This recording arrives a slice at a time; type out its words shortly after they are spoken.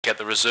At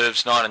the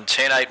reserves 9 and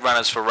 10, 8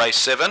 runners for race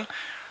 7.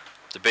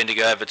 The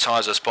Bendigo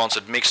Advertiser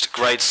sponsored mixed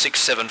grade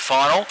 6-7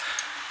 final.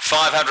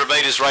 500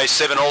 metres race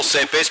 7, all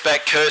set. Best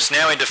back Kirst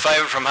now into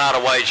favourite from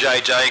Hardaway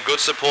JJ. Good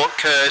support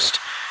Kirst.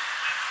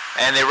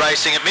 And they're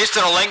racing it. Missed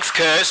in a length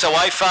Kirst.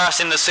 Away fast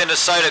in the centre.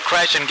 Soda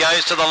Crash and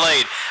goes to the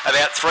lead.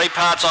 About 3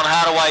 parts on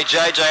Hardaway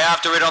JJ.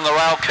 After it on the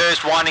rail.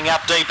 Kirst winding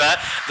up deeper.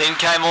 Then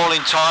came All in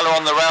Tyler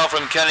on the rail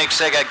from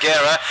Koenigsegger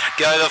Guerra.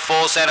 Go the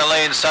 4 Santa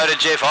Lee and Soda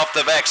Jeff off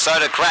the back.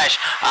 Soda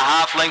Crash a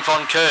half length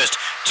on Kirst.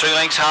 2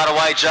 lengths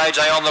Hardaway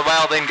JJ on the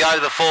rail. Then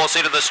go the 4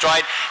 into the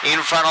straight.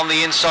 In front on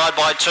the inside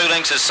by 2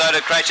 lengths as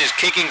Soda Crash is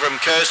kicking from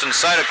Kirst. And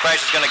Soda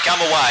Crash is going to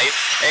come away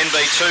and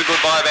be too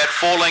good by about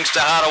 4 lengths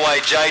to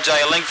Hardaway JJ.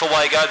 A length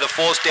away go the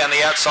force down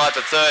the outside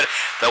for third.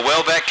 The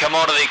well-back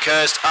Commodity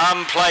Kirst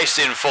unplaced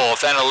in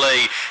fourth. Anna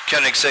Lee,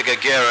 Koenigsegger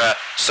Guerra,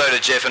 Soda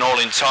Jeff and All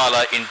in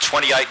Tyler in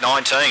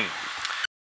 28.19.